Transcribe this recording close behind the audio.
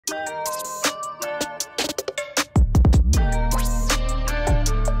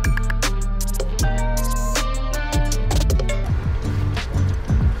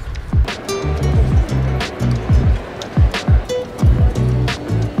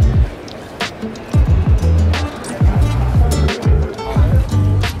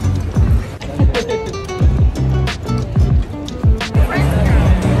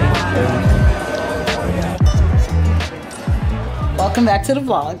back to the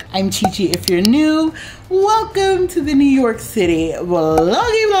vlog. I'm Chi-Chi. If you're new, welcome to the New York City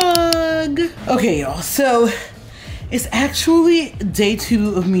vloggy vlog. Okay, y'all, so it's actually day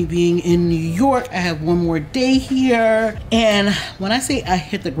 2 of me being in New York. I have one more day here. And when I say I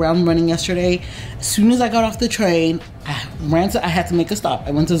hit the ground running yesterday, as soon as I got off the train, I had to make a stop.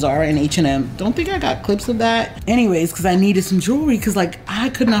 I went to Zara and H&M. Don't think I got clips of that. Anyways, because I needed some jewelry because like I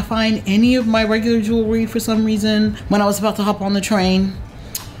could not find any of my regular jewelry for some reason when I was about to hop on the train.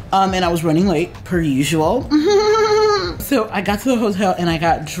 And I was running late per usual. So I got to the hotel and I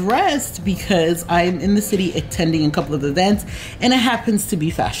got dressed because I'm in the city attending a couple of events and it happens to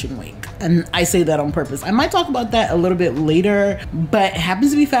be Fashion Week. And I say that on purpose. I might talk about that a little bit later, but it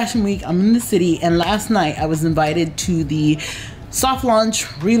happens to be Fashion Week. I'm in the city and last night I was invited to the soft launch,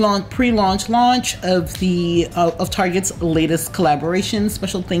 relaunch, pre-launch launch of Target's latest collaboration.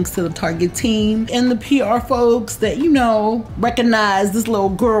 Special thanks to the Target team and the PR folks that, you know, recognize this little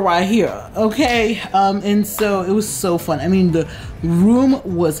girl right here, okay? And so it was so fun. I mean, the room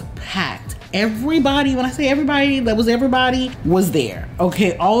was packed. Everybody, when I say everybody, that was everybody, was there.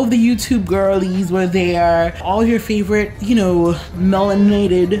 Okay, all of the YouTube girlies were there. All your favorite, you know,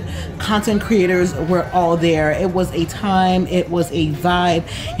 melanated content creators were all there. It was a time, it was a vibe.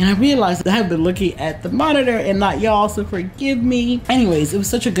 And I realized that I've been looking at the monitor and not y'all, so forgive me. Anyways, it was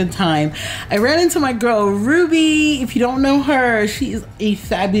such a good time. I ran into my girl, Ruby. If you don't know her, she is a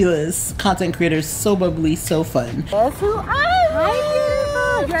fabulous content creator, so bubbly, so fun. Guess who I am? Hi, beautiful.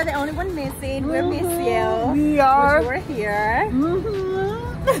 You're the only one missing. We miss you. We are. We're here.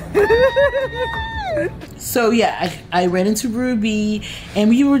 So yeah, I ran into Ruby and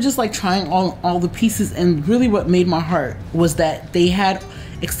we were just like trying all the pieces, and really what made my heart was that they had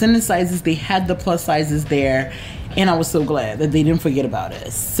extended sizes, they had the plus sizes there, and I was so glad that they didn't forget about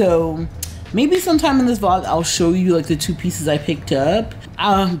us. So maybe sometime in this vlog I'll show you like the 2 pieces I picked up.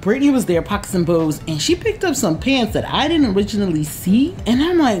 Brittany was there, Pockets and Bows, and she picked up some pants that I didn't originally see, and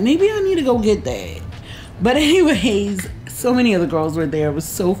I'm like, maybe I need to go get that. But anyways, so many other girls were there. It was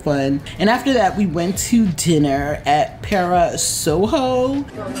so fun. And after that, we went to dinner at Para Soho.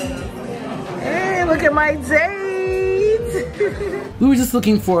 Hey, look at my date. We were just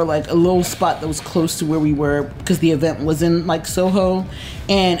looking for like a little spot that was close to where we were because the event was in like Soho,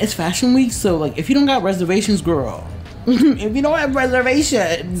 and it's Fashion Week, so like if you don't got reservations, girl, if you don't have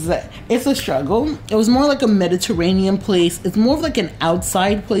reservations, it's a struggle. It was more like a Mediterranean place. It's more of like an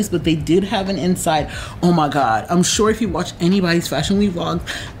outside place, but they did have an inside. Oh my God. I'm sure if you watch anybody's Fashion Week vlogs,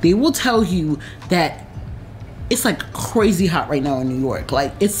 they will tell you that it's like crazy hot right now in New York.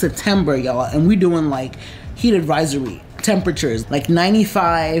 Like it's September, y'all, and we're doing like heat advisory temperatures, like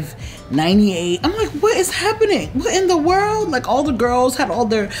 95, 98. I'm like, what is happening? What in the world? Like all the girls had all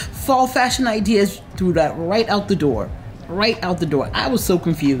their fall fashion ideas, threw that right out the door. Right out the door. I was so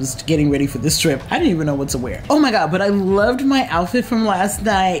confused getting ready for this trip. I didn't even know what to wear. Oh my God, but I loved my outfit from last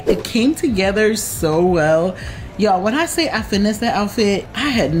night. It came together so well. Y'all, when I say I finessed that outfit, I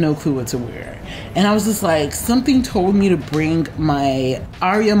had no clue what to wear. And I was just like, something told me to bring my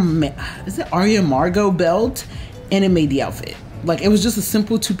Aria Margot belt, and it made the outfit. Like it was just a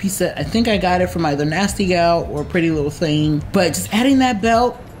simple 2-piece set. I think I got it from either Nasty Gal or Pretty Little Thing, but just adding that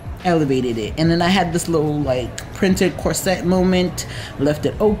belt elevated it. And then I had this little like printed corset moment, left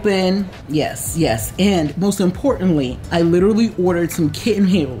it open. Yes, yes. And most importantly, I literally ordered some kitten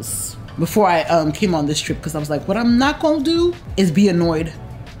heels before I came on this trip, because I was like, what I'm not gonna do is be annoyed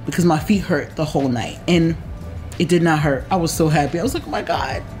because my feet hurt the whole night, and it did not hurt. I was so happy. I was like, oh my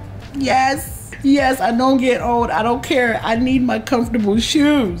God, yes. Yes, I don't get old. I don't care. I need my comfortable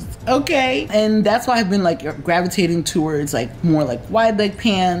shoes, okay? And that's why I've been like gravitating towards like more like wide leg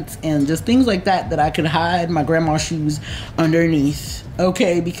pants and just things like that that I could hide my grandma's shoes underneath,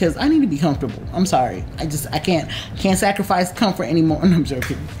 okay? Because I need to be comfortable. I'm sorry. I can't sacrifice comfort anymore. No, I'm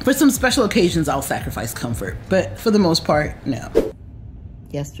joking. For some special occasions, I'll sacrifice comfort, but for the most part, no.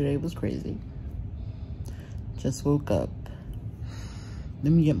 Yesterday was crazy. Just woke up.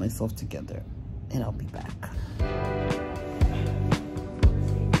 Let me get myself together, and I'll be back.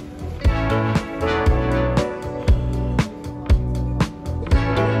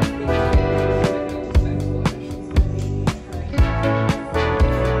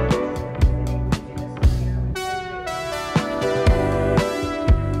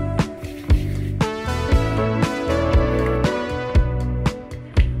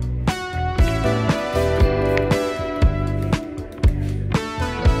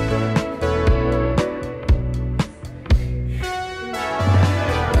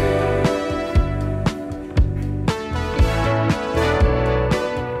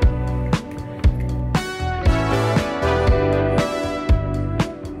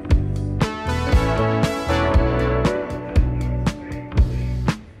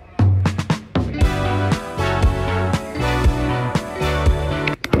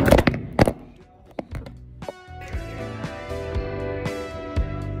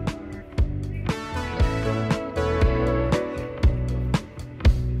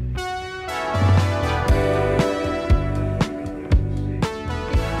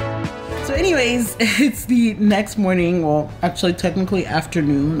 it's the next morning, well, actually technically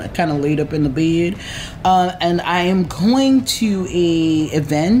afternoon. I kind of laid up in the bed, and I am going to a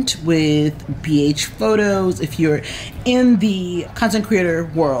event with BH Photos. If you're in the content creator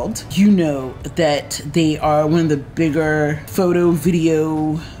world, you know that they are one of the bigger photo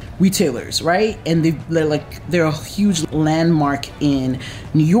video retailers, right? And they're a huge landmark in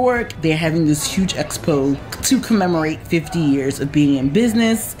New York. They're having this huge expo to commemorate 50 years of being in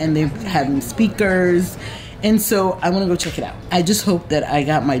business, and they're having speakers, and so I want to go check it out. I just hope that I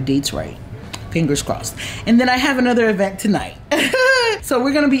got my dates right. Fingers crossed. And then I have another event tonight. So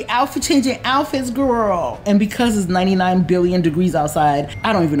we're gonna be outfit changing outfits, girl. And because it's 99 billion degrees outside,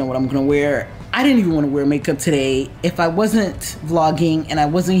 I don't even know what I'm gonna wear. I didn't even want to wear makeup today. If I wasn't vlogging and I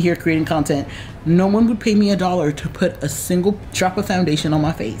wasn't here creating content, no one would pay me $1 to put a single drop of foundation on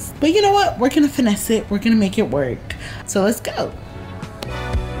my face. But you know what? We're gonna finesse it. We're gonna make it work. So let's go.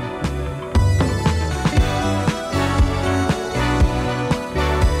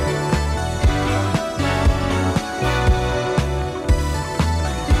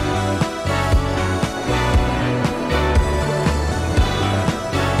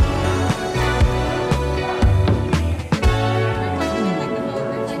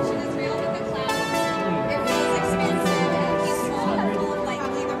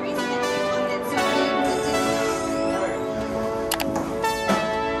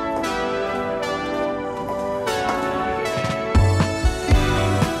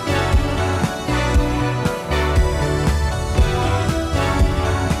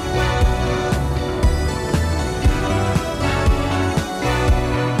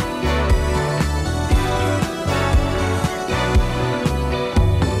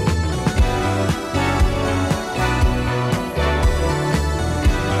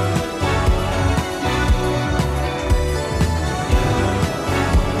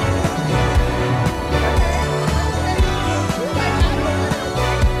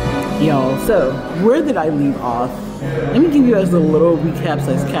 Y'all, so where did I leave off? Let me give you guys a little recap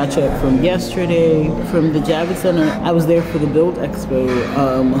 / catch up from yesterday from the Javits Center. I was there for the Build Expo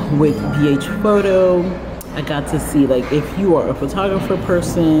with BH Photo. I got to see, like, if you are a photographer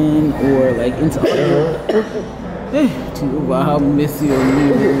person or like into audio. Wow, miss you.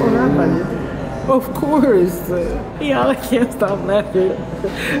 Of course. Y'all, I can't stop laughing.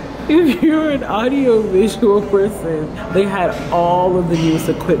 If you're an audio visual person, they had all of the newest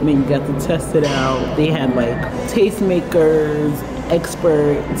equipment. You got to test it out. They had like tastemakers,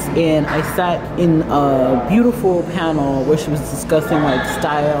 experts, and I sat in a beautiful panel where she was discussing like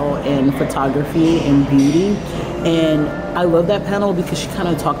style and photography and beauty. And I love that panel because she kind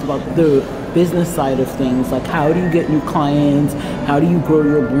of talked about the business side of things, like how do you get new clients, how do you grow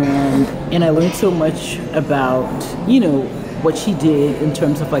your brand. And I learned so much about, you know, what she did in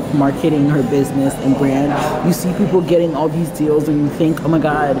terms of like marketing her business and brand. You see people getting all these deals and you think, oh my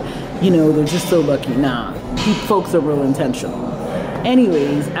God, you know, they're just so lucky. Nah, folks are real intentional.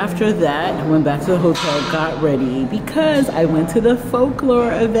 Anyways, after that, I went back to the hotel, got ready because I went to the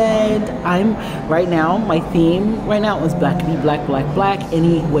folklore event. Right now, my theme right now is Black be Black, Black, Black.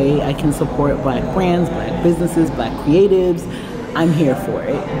 Any way I can support Black brands, Black businesses, Black creatives, I'm here for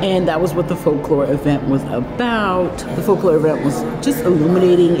it. And that was what the folklore event was about. The folklore event was just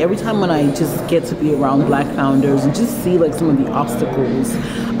illuminating. Every time when I just get to be around Black founders and just see like some of the obstacles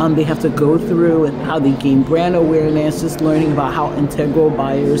they have to go through and how they gain brand awareness, just learning about how integral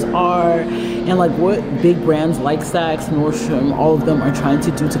buyers are and like what big brands like Saks, Nordstrom, all of them are trying to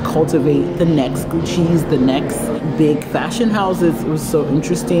do to cultivate the next Gucci's, the next big fashion houses. It was so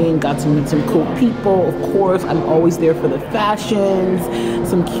interesting. Got to meet some cool people. Of course, I'm always there for the fashions,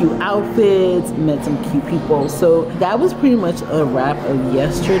 some cute outfits, met some cute people. So that was pretty much a wrap of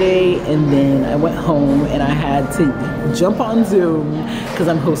yesterday. And then I went home and I had to jump on Zoom because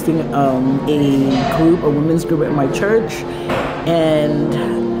I'm hosting a women's group at my church.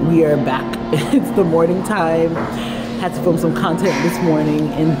 And we are back. It's the morning time. Had to film some content this morning,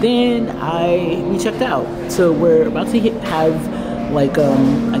 and then we checked out. So we're about to have like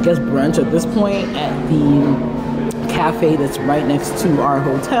I guess brunch at this point at the cafe that's right next to our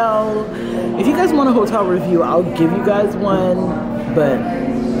hotel. If you guys want a hotel review, I'll give you guys one, but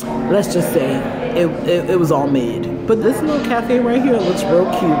let's just say it was all mid. But this little cafe right here looks real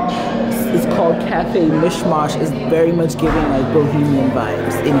cute. It's called Cafe Mishmash. It's very much giving like bohemian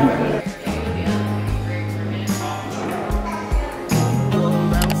vibes in here.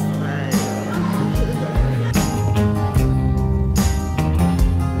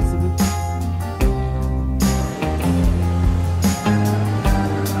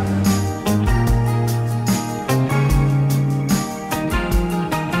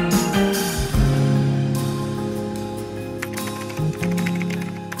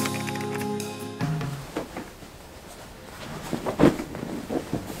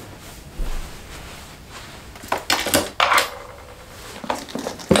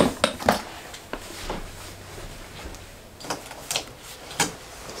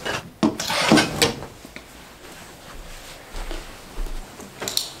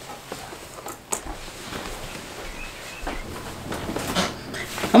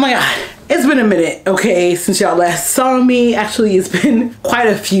 my god, it's been a minute, okay, since y'all last saw me. Actually, it's been quite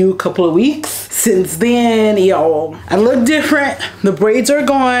a couple of weeks since then, y'all. I look different. The braids are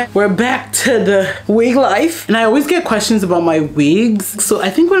gone. We're back to the wig life. And I always get questions about my wigs. So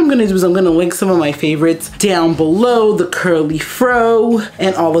I think what I'm gonna do is I'm gonna link some of my favorites down below, the curly fro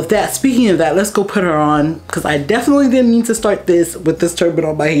and all of that. Speaking of that, let's go put her on, because I definitely didn't mean to start this with this turban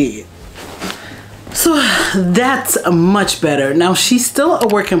on my head. So that's much better. Now she's still a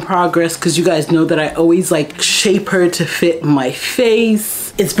work in progress, because you guys know that I always like shape her to fit my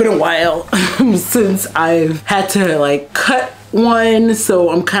face. It's been a while since I've had to like cut one, so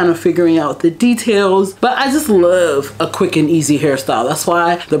I'm kind of figuring out the details, but I just love a quick and easy hairstyle. That's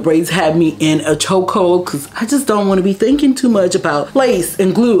why the braids had me in a chokehold, because I just don't want to be thinking too much about lace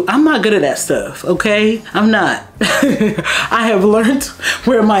and glue. I'm not good at that stuff, okay? I'm not. I have learned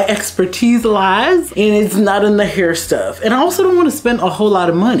where my expertise lies, and it's not in the hair stuff. And I also don't want to spend a whole lot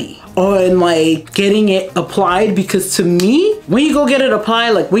of money on like getting it applied, because to me, when you go get it applied,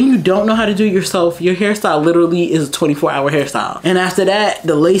 like when you don't know how to do it yourself, your hairstyle literally is a 24-hour hairstyle. And after that,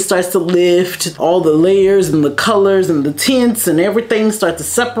 the lace starts to lift, all the layers and the colors and the tints and everything start to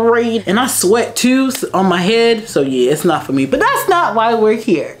separate, and I sweat too on my head. So yeah, it's not for me, but that's not why we're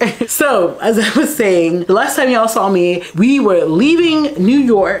here. So as I was saying, the last time y'all saw me, we were leaving New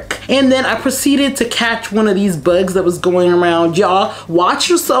York, and then I proceeded to catch one of these bugs that was going around. Y'all, watch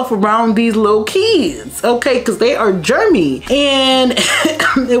yourself around these little kids, okay, because they are germy, and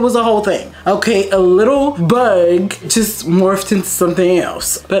it was a whole thing. Okay, a little bug just morphed into something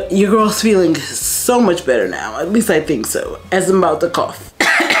else, but your girl's feeling so much better now. At least I think so, as I'm about to cough.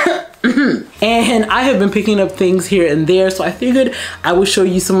 And I have been picking up things here and there, so I figured I would show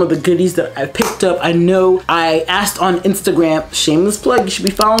you some of the goodies that I picked up. I know I asked on Instagram, shameless plug, you should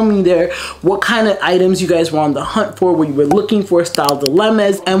be following me there, what kind of items you guys were on the hunt for, what you were looking for, style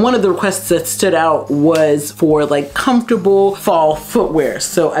dilemmas. And one of the requests that stood out was for like comfortable fall footwear.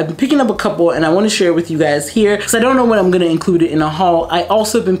 So I've been picking up a couple, and I want to share with you guys here, because I don't know when I'm going to include it in a haul. I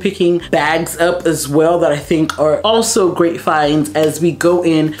also have been picking bags up as well that I think are also great finds as we go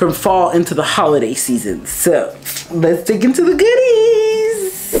in from fall into the holiday season. So let's dig into the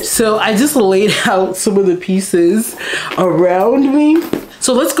goodies. So I just laid out some of the pieces around me.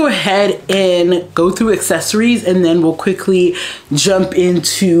 So let's go ahead and go through accessories, and then we'll quickly jump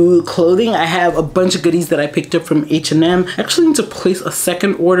into clothing. I have a bunch of goodies that I picked up from H&M. I actually need to place a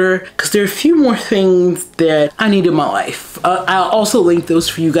second order, because there are a few more things that I need in my life. I'll also link those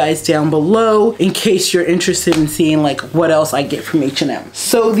for you guys down below in case you're interested in seeing like what else I get from H&M.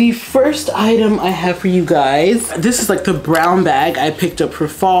 So the first item I have for you guys, this is like the brown bag I picked up for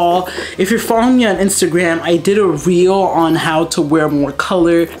fall. If you're following me on Instagram, I did a reel on how to wear more color.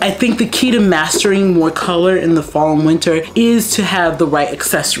 I think the key to mastering more color in the fall and winter is to have the right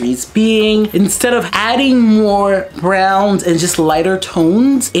accessories, being instead of adding more browns and just lighter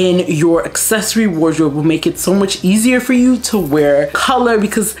tones in your accessory wardrobe will make it so much easier for you to wear color,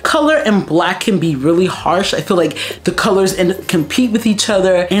 because color and black can be really harsh. I feel like the colors compete with each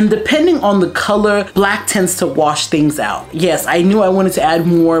other, and depending on the color, black tends to wash things out. Yes, I knew I wanted to add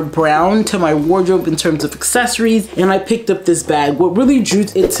more brown to my wardrobe in terms of accessories, and I picked up this bag. What really drew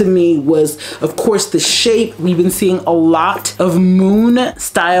it to me was, of course, the shape. We've been seeing a lot of moon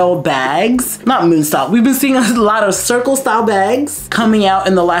style bags. Not moon style. We've been seeing a lot of circle style bags coming out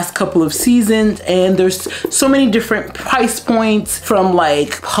in the last couple of seasons, and there's so many different price points, from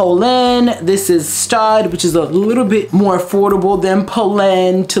like Polen, this is Stud, which is a little bit more affordable than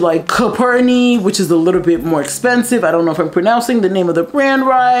Polen, to like Coperni, which is a little bit more expensive. I don't know if I'm pronouncing the name of the brand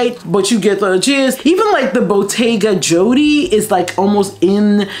right, but you get the gist. Even like the Bottega Jody is like almost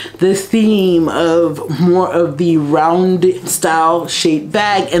in the theme of more of the rounded style shaped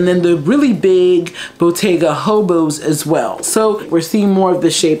bag, and then the really big Bottega Hobos as well. So we're seeing more of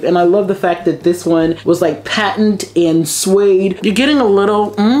the shape, and I love the fact that this one was like patent and suede. You're getting a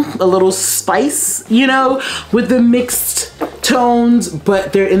little spice, you know, with the mixed tones,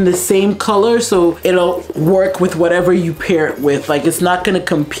 but they're in the same color, so it'll work with whatever you pair it with. Like, it's not gonna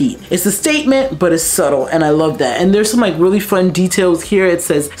compete. It's a statement, but it's subtle, and I love that. And there's some like really fun details here. It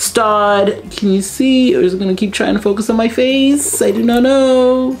says Stud. Can you see? Or is it gonna keep trying to focus on my face? I do not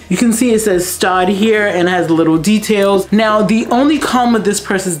know. You can see it says Stud here, and it has little details. Now, the only con with this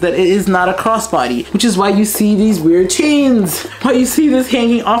purse is that it is not a crossbody, which is why you see these weird chains. Why you see this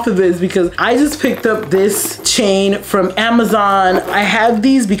hanging off of it is because I just picked up this chain from Amazon Amazon. I have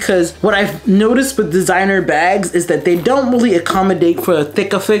these because what I've noticed with designer bags is that they don't really accommodate for a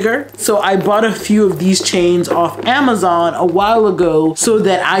thicker figure. So I bought a few of these chains off Amazon a while ago so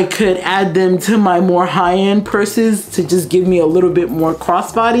that I could add them to my more high-end purses to just give me a little bit more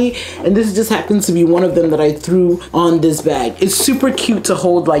crossbody. And this just happens to be one of them that I threw on this bag. It's super cute to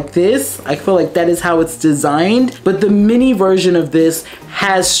hold like this. I feel like that is how it's designed, but the mini version of this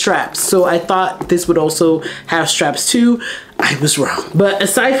has straps. So I thought this would also have straps too. I was wrong. But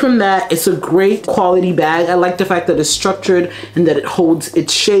aside from that, it's a great quality bag. I like the fact that it's structured and that it holds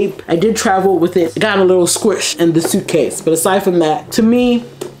its shape. I did travel with it. It got a little squish in the suitcase. But aside from that, to me,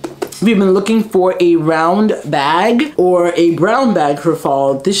 if you've been looking for a round bag or a brown bag for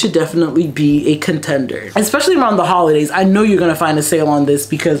fall, this should definitely be a contender. Especially around the holidays. I know you're gonna find a sale on this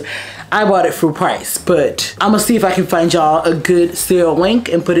because I bought it full price, but I'm gonna see if I can find y'all a good sale link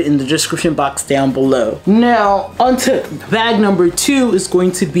and put it in the description box down below. Now, onto bag number 2 is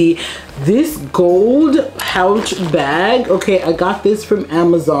going to be this gold pouch bag. Okay, I got this from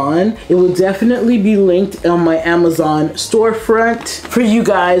Amazon. It will definitely be linked on my Amazon storefront for you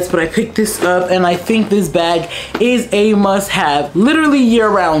guys, but I picked this up and I think this bag is a must-have. Literally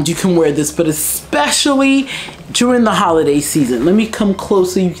year-round you can wear this, but especially during the holiday season. Let me come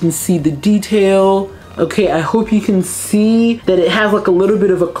close so you can see the detail. Okay, I hope you can see that it has like a little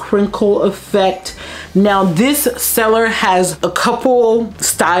bit of a crinkle effect. Now this seller has a couple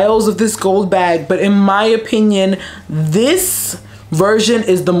styles of this gold bag, but in my opinion, this version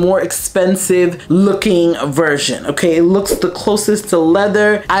is the more expensive looking version. Okay, it looks the closest to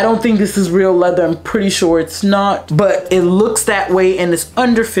leather. I don't think this is real leather. I'm pretty sure it's not, but it looks that way and it's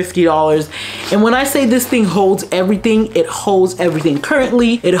under $50. And when I say this thing holds everything, it holds everything.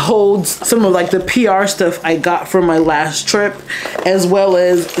 Currently, it holds some of like the PR stuff I got from my last trip, as well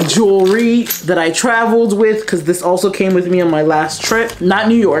as jewelry that I traveled with, because this also came with me on my last trip. Not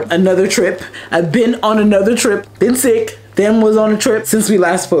New York, another trip. I've been on another trip, been sick, then was on a trip since we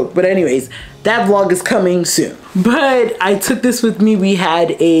last spoke. But anyways, that vlog is coming soon. But I took this with me. We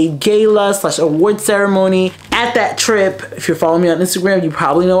had a gala / award ceremony at that trip. If you're following me on Instagram, you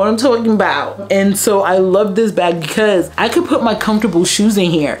probably know what I'm talking about. And so I love this bag because I could put my comfortable shoes in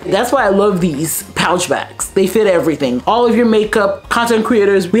here. That's why I love these pouch bags. They fit everything. All of your makeup, content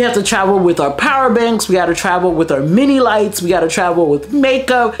creators, we have to travel with our power banks. We got to travel with our mini lights. We got to travel with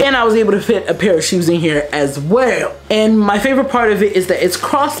makeup. And I was able to fit a pair of shoes in here as well. And my favorite part of it is that it's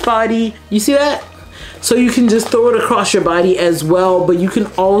crossbody. You see that? So you can just throw it across your body as well, but you can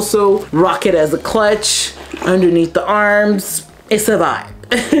also rock it as a clutch underneath the arms. It's a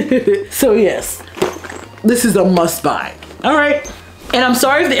vibe. So yes, this is a must buy. All right. And I'm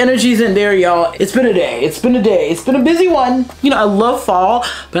sorry if the energy isn't there, y'all. It's been a day. It's been a day. It's been a busy one. You know, I love fall,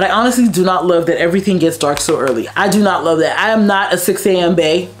 but I honestly do not love that everything gets dark so early. I do not love that. I am not a 6 a.m.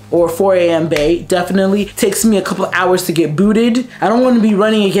 bae or 4 a.m. bae. Definitely takes me a couple hours to get booted. I don't want to be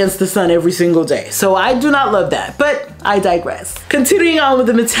running against the sun every single day. So I do not love that, but I digress. Continuing on with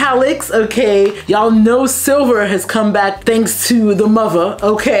the metallics, okay, y'all know silver has come back thanks to the mother,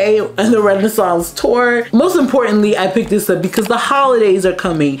 okay, and the Renaissance tour. Most importantly, I picked this up because the holidays are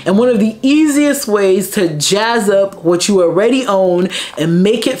coming, and one of the easiest ways to jazz up what you already own and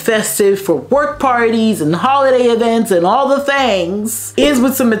make it festive for work parties and holiday events and all the things is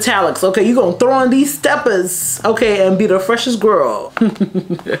with some metallics. Okay, you're gonna throw on these steppers, okay, and be the freshest girl.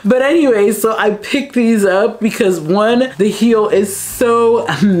 But anyway, so I picked these up because one, the heel is so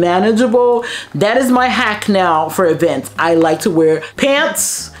manageable. That is my hack now for events. I like to wear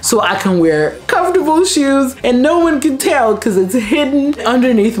pants so I can wear comfortable shoes and no one can tell because it's hidden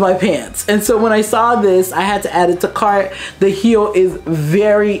underneath my pants. And so when I saw this, I had to add it to cart. The heel is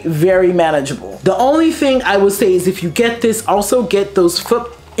very, very manageable. The only thing I would say is if you get this, also get those foot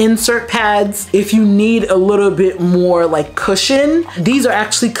insert pads if you need a little bit more like cushion. These are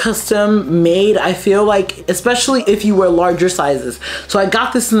actually custom made, I feel like, especially if you wear larger sizes. So I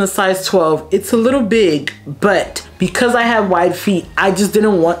got this in a size 12. It's a little big, but because I have wide feet, I just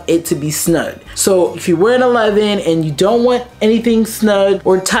didn't want it to be snug. So if you wear an 11 and you don't want anything snug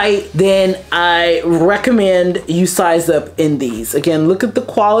or tight, then I recommend you size up in these. Again, look at the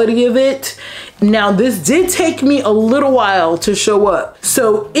quality of it. Now this did take me a little while to show up.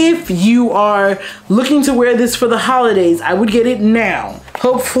 So if you are looking to wear this for the holidays, I would get it now.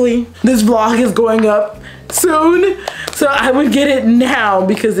 Hopefully this vlog is going up soon, so I would get it now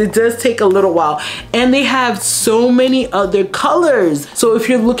because it does take a little while, and they have so many other colors. So if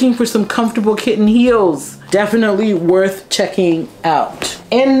you're looking for some comfortable kitten heels, definitely worth checking out.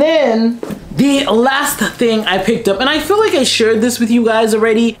 And then The last thing I picked up, and I feel like I shared this with you guys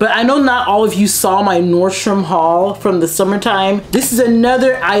already, but I know not all of you saw my Nordstrom haul from the summertime. This is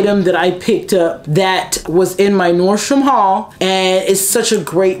another item that I picked up that was in my Nordstrom haul, and it's such a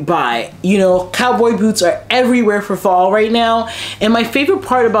great buy. You know, cowboy boots are everywhere for fall right now, and my favorite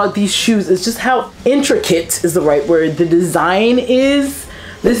part about these shoes is just how intricate is the right word the design is.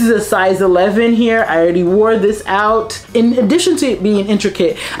 This is a size 11 here. I already wore this out. In addition to it being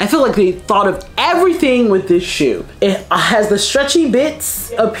intricate, I feel like they thought of everything with this shoe. It has the stretchy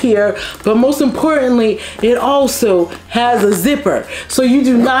bits up here, but most importantly, it also has a zipper. So you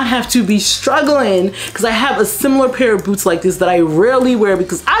do not have to be struggling, because I have a similar pair of boots like this that I rarely wear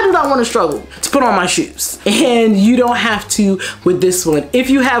because I do not want to struggle to put on my shoes. And you don't have to with this one. If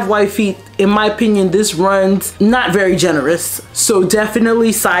you have white feet, in my opinion, this runs not very generous. So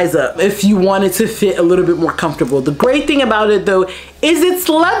definitely size up if you want it to fit a little bit more comfortable. The great thing about it though is it's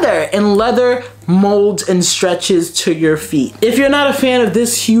leather, and leather molds and stretches to your feet. If you're not a fan of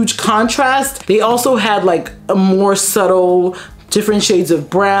this huge contrast, they also had like a more subtle, different shades of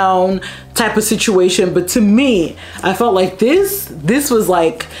brown type of situation. But to me, I felt like this was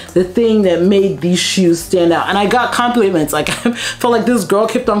like the thing that made these shoes stand out. And I got compliments. Like, I felt like this girl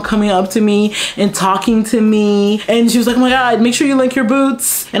kept on coming up to me and talking to me, and she was like, oh my God, make sure you link your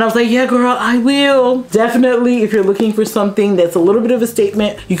boots. And I was like, yeah girl, I will. Definitely, if you're looking for something that's a little bit of a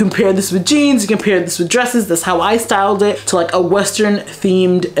statement, you can pair this with jeans, you can pair this with dresses. That's how I styled it, to like a Western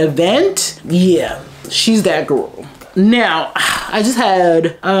themed event. Yeah, she's that girl. Now, I just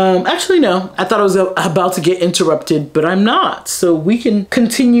had, actually no, I thought I was about to get interrupted, but I'm not. So we can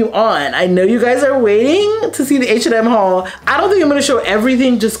continue on. I know you guys are waiting to see the H&M haul. I don't think I'm gonna show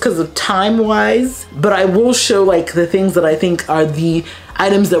everything just because of time wise, but I will show like the things that I think are the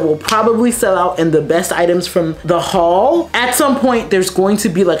items that will probably sell out and the best items from the haul. At some point, there's going to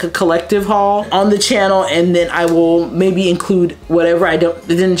be like a collective haul on the channel, and then I will maybe include whatever I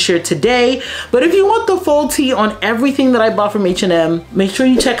didn't share today. But if you want the full tea on everything that I bought from H&M, make sure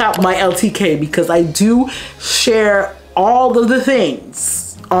you check out my LTK, because I do share all of the things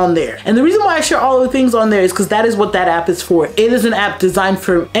on there. And the reason why I share all of the things on there is because that is what that app is for. It is an app designed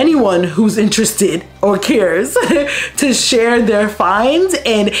for anyone who's interested or cares to share their finds,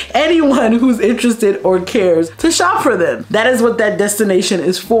 and anyone who's interested or cares to shop for them. That is what that destination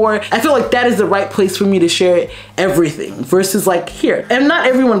is for. I feel like that is the right place for me to share everything versus like here. And not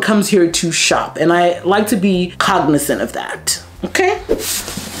everyone comes here to shop, and I like to be cognizant of that. Okay?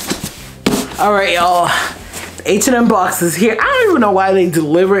 All right, y'all. H&M boxes here. I don't even know why they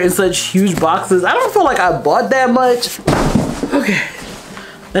deliver in such huge boxes. I don't feel like I bought that much. Okay,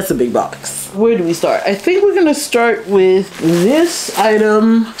 that's a big box. Where do we start? I think we're gonna start with this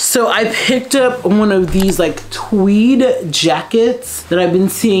item. So I picked up one of these like tweed jackets that I've been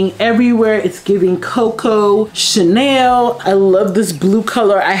seeing everywhere. It's giving Coco, Chanel. I love this blue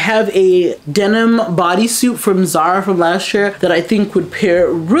color. I have a denim bodysuit from Zara from last year that I think would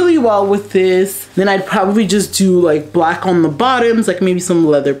pair really well with this. Then I'd probably just do like black on the bottoms, like maybe some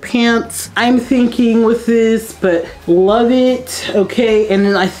leather pants. I'm thinking with this, but love it. Okay, and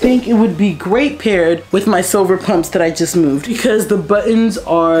then I think it would be great paired with my silver pumps that I just moved, because the buttons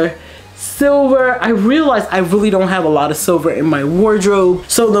are silver. I realize I really don't have a lot of silver in my wardrobe,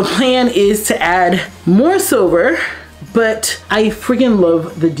 so the plan is to add more silver. But I freaking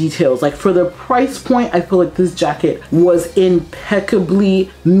love the details. Like, for the price point, I feel like this jacket was impeccably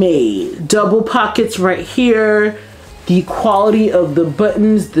made. Double pockets right here. The quality of the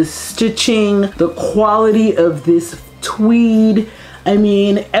buttons, the stitching, the quality of this tweed. I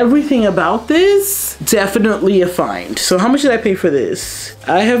mean, everything about this, definitely a find. So how much did I pay for this?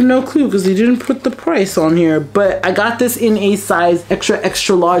 I have no clue because they didn't put the price on here, but I got this in a size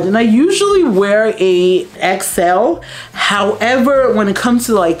extra large, and I usually wear a XL. However, when it comes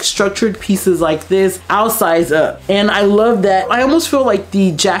to like structured pieces like this, I'll size up. And I love that. I almost feel like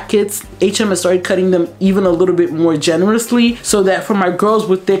the jackets, H&M has started cutting them even a little bit more generously, so that for my girls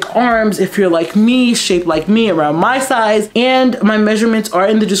with thick arms, if you're like me, shaped like me, around my size, and my measurements are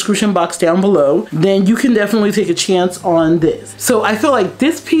in the description box down below, then you can definitely take a chance on this. So I feel like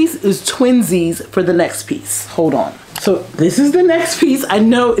this piece is twinsies for the next piece. Hold on. So this is the next piece. I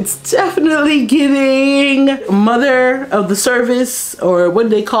know it's definitely giving mother of the service, or what do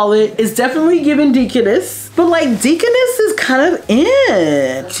they call it? It's definitely giving deaconess. but like Deaconess is kind of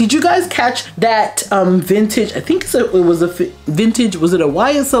in. Did you guys catch that vintage, I think it was a vintage, was it a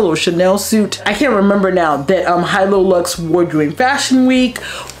YSL or Chanel suit? I can't remember now, that Hilo Lux wore during Fashion Week.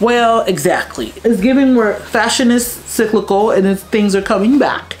 Well, exactly. It's giving where fashion is cyclical and things are coming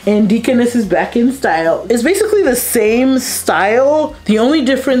back. And Deaconess is back in style. It's basically the same style. The only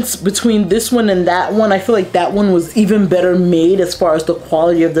difference between this one and that one, I feel like that one was even better made as far as the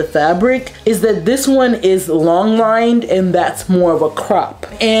quality of the fabric, is that this one is long lined and that's more of a crop.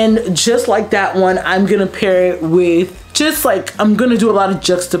 And just like that one, I'm gonna pair it with just like, I'm gonna do a lot of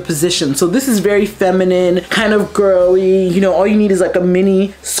juxtaposition. So this is very feminine, kind of girly, you know, all you need is like a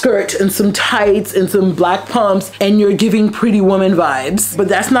mini skirt and some tights and some black pumps and you're giving Pretty Woman vibes. But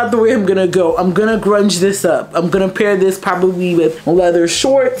that's not the way I'm gonna go. I'm gonna grunge this up. I'm gonna pair this probably with leather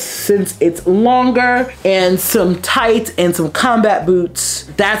shorts since it's longer and some tights and some combat boots.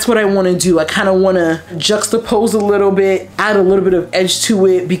 That's what I wanna do. I kinda wanna juxtapose a little bit, add a little bit of edge to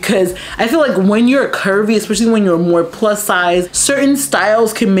it, because I feel like when you're curvy, especially when you're more plus size, certain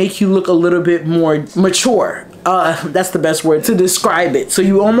styles can make you look a little bit more mature. That's the best word to describe it. So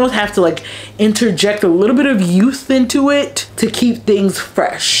you almost have to like interject a little bit of youth into it to keep things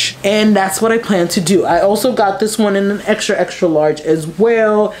fresh. And that's what I plan to do. I also got this one in an extra large as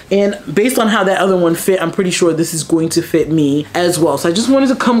well. And based on how that other one fit, I'm pretty sure this is going to fit me as well. So I just wanted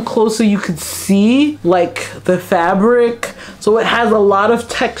to come close so you could see like the fabric. So it has a lot of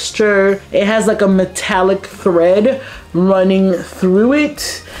texture. It has like a metallic thread running through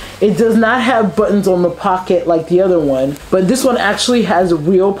it. It does not have buttons on the pocket like the other one, but this one actually has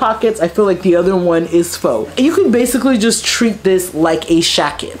real pockets. I feel like the other one is faux. You can basically just treat this like a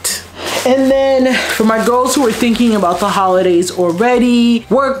shacket. And then for my girls who are thinking about the holidays already,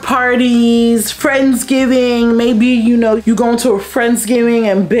 work parties, Friendsgiving, maybe you know you going to a Friendsgiving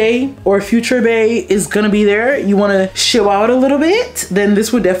and bae or future bae is gonna be there, you wanna show out a little bit, then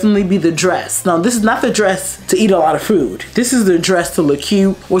this would definitely be the dress. Now this is not the dress to eat a lot of food. This is the dress to look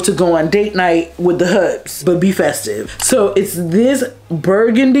cute or to go on date night with the hubs, but be festive. So it's this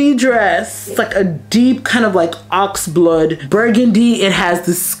burgundy dress. It's like a deep kind of like ox blood burgundy. It has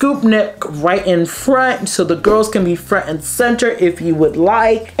the scoop neck right in front so the girls can be front and center if you would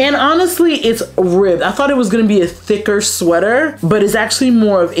like. And honestly, it's ribbed. I thought it was gonna be a thicker sweater, but it's actually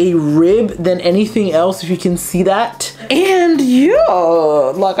more of a rib than anything else, if you can see that. And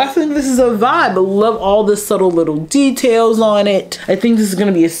yeah, like I think this is a vibe. I love all the subtle little details on it. I think this is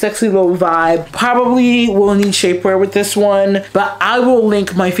gonna be a sexy little vibe. Probably will need shapewear with this one, but I will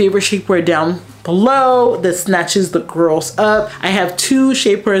link my favorite shapewear down below that snatches the girls up. I have two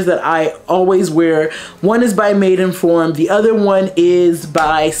shapewears that I always wear. One is by Maidenform, the other one is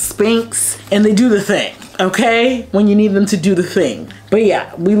by Spanx, and they do the thing, okay? When you need them to do the thing. But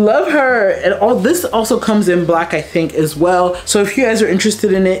yeah, we love her. And all this also comes in black, I think, as well. So if you guys are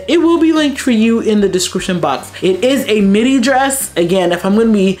interested in it, it will be linked for you in the description box. It is a midi dress. Again, if I'm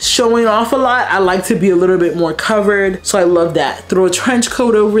gonna be showing off a lot, I like to be a little bit more covered. So I love that. Throw a trench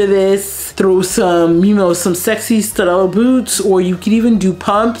coat over this, throw some, you know, some sexy stiletto boots, or you could even do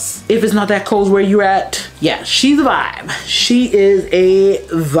pumps if it's not that cold where you're at. Yeah, she's a vibe. She is a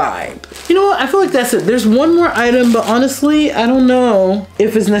vibe. You know what? I feel like that's it. There's one more item, but honestly, I don't know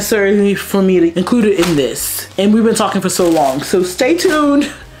if it's necessary for me to include it in this. And we've been talking for so long, so stay tuned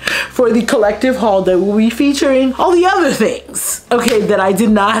for the collective haul that will be featuring all the other things, okay, that I did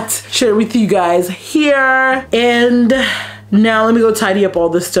not share with you guys here. And now let me go tidy up all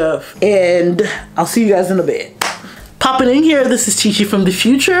this stuff and I'll see you guys in a bit. Popping in here, this is Chi Chi from the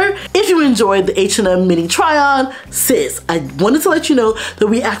future. If you enjoyed the H&M mini try-on, sis, I wanted to let you know that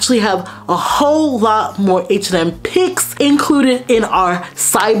we actually have a whole lot more H&M pics included in our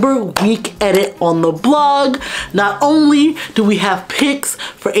Cyber Week edit on the blog. Not only do we have pics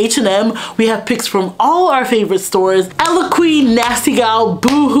for H&M, we have pics from all our favorite stores, Eloquii, Nasty Gal,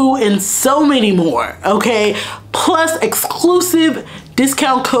 Boohoo, and so many more, okay? Plus exclusive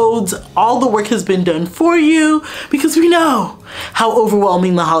discount codes. All the work has been done for you because we know how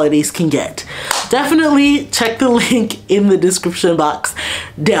overwhelming the holidays can get. Definitely check the link in the description box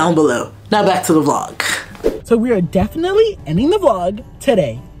down below. Now back to the vlog. So we are definitely ending the vlog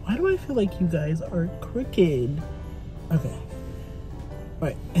today. Why do I feel like you guys are crooked? Okay.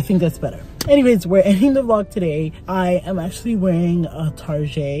 Right, I think that's better. Anyways, we're ending the vlog today. I am actually wearing a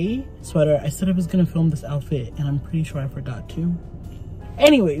Target sweater. I said I was gonna film this outfit and I'm pretty sure I forgot to.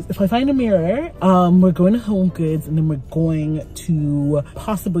 Anyways, if I find a mirror, we're going to Home Goods and then we're going to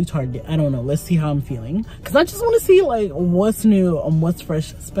possibly Target. I don't know. Let's see how I'm feeling. Because I just want to see like what's new and what's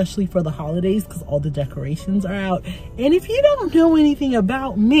fresh, especially for the holidays because all the decorations are out. And if you don't know anything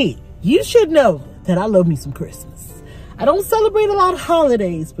about me, you should know that I love me some Christmas. I don't celebrate a lot of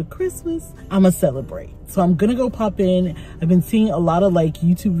holidays, but Christmas, I'ma celebrate. So I'm gonna go pop in. I've been seeing a lot of like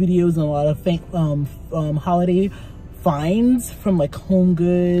YouTube videos and a lot of holiday finds from like Home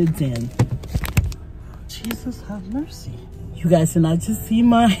Goods and Jesus have mercy. You guys did not just see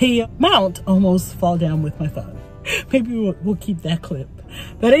my mount almost fall down with my phone. Maybe we'll keep that clip.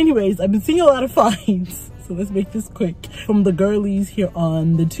 But anyways, I've been seeing a lot of finds. So let's make this quick. From the girlies here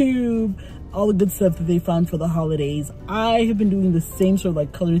on the tube, all the good stuff that they found for the holidays. I have been doing the same sort of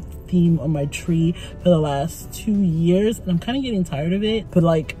like color theme on my tree for the last 2 years, and I'm kind of getting tired of it, but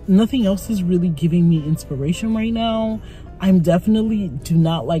like nothing else is really giving me inspiration right now. I'm definitely do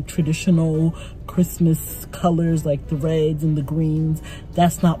not like traditional Christmas colors like the reds and the greens.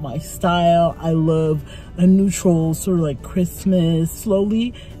 That's not my style. I love a neutral sort of like Christmas.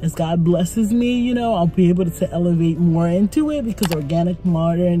 Slowly, as God blesses me, you know, I'll be able to elevate more into it because organic,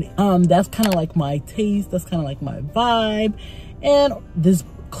 modern, that's kind of like my taste. That's kind of like my vibe. And this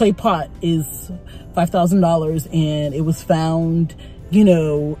clay pot is $5,000 and it was found, you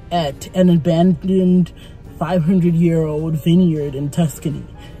know, at an abandoned 500-year-old vineyard in Tuscany,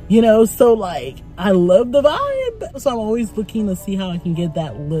 you know, so like I love the vibe. So I'm always looking to see how I can get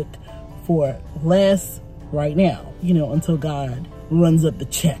that look for less right now, you know, until God runs up the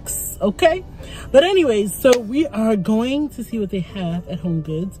checks. Okay, but anyways, so we are going to see what they have at Home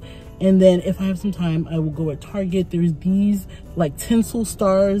Goods, and then if I have some time I will go at Target. There's these like tinsel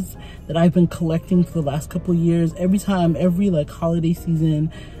stars that I've been collecting for the last couple of years. Every like holiday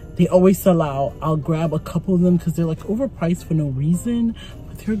season they always sell out. I'll grab a couple of them because they're like overpriced for no reason,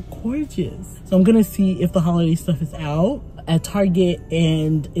 but they're gorgeous. So I'm gonna see if the holiday stuff is out at Target,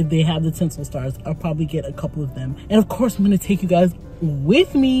 and if they have the tinsel stars, I'll probably get a couple of them. And of course, I'm gonna take you guys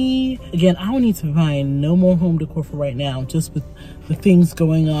with me. Again, I don't need to find no more home decor for right now, just with the things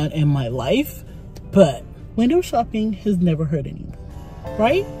going on in my life. But window shopping has never hurt anyone,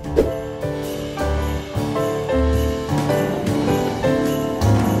 right?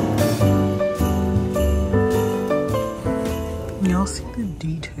 Y'all see the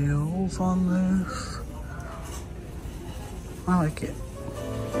details on this? I like it.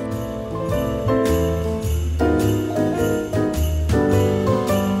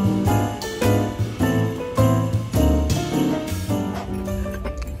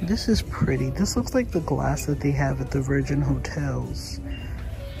 This is pretty. This looks like the glass that they have at the Virgin hotels.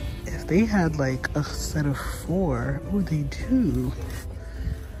 If they had like a set of 4, oh, they do.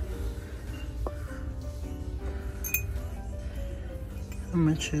 How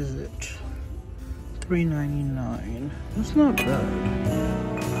much is it? $3.99. That's not bad.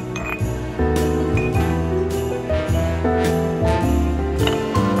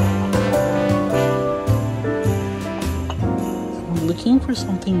 I'm looking for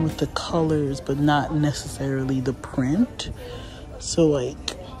something with the colors, but not necessarily the print. So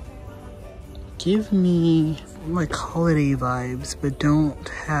like, give me like holiday vibes, but don't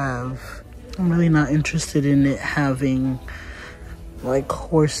have, I'm really not interested in it having like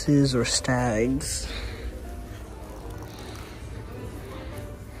horses or stags,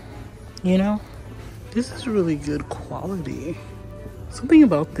 you know? This is really good quality. Something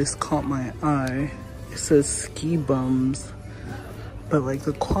about this caught my eye. It says ski bums, but like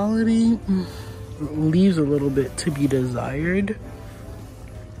the quality leaves a little bit to be desired.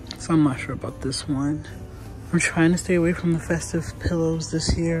 So I'm not sure about this one. I'm trying to stay away from the festive pillows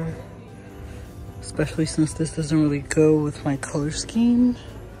this year, especially since this doesn't really go with my color scheme.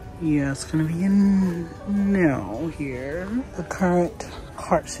 Yeah, it's gonna be a no here. The current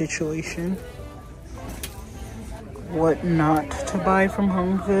cart situation. What not to buy from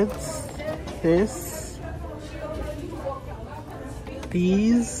Home Goods. This.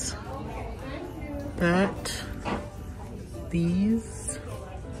 These. That. These.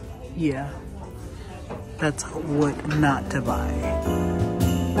 Yeah. That's what not to buy.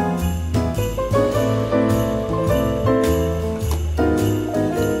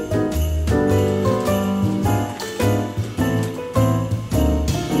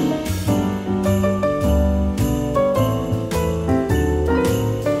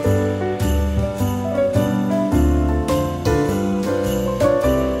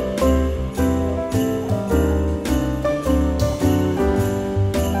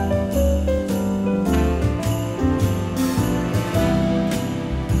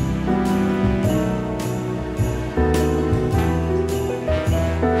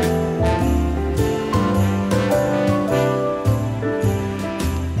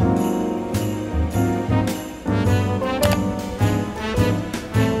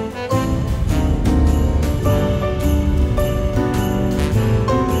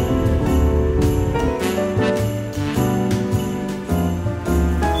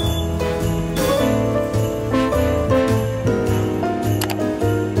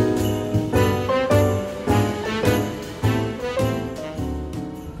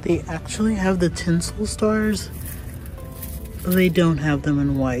 actually have the tinsel stars, but they don't have them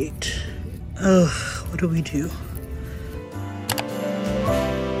in white. Ugh, what do we do?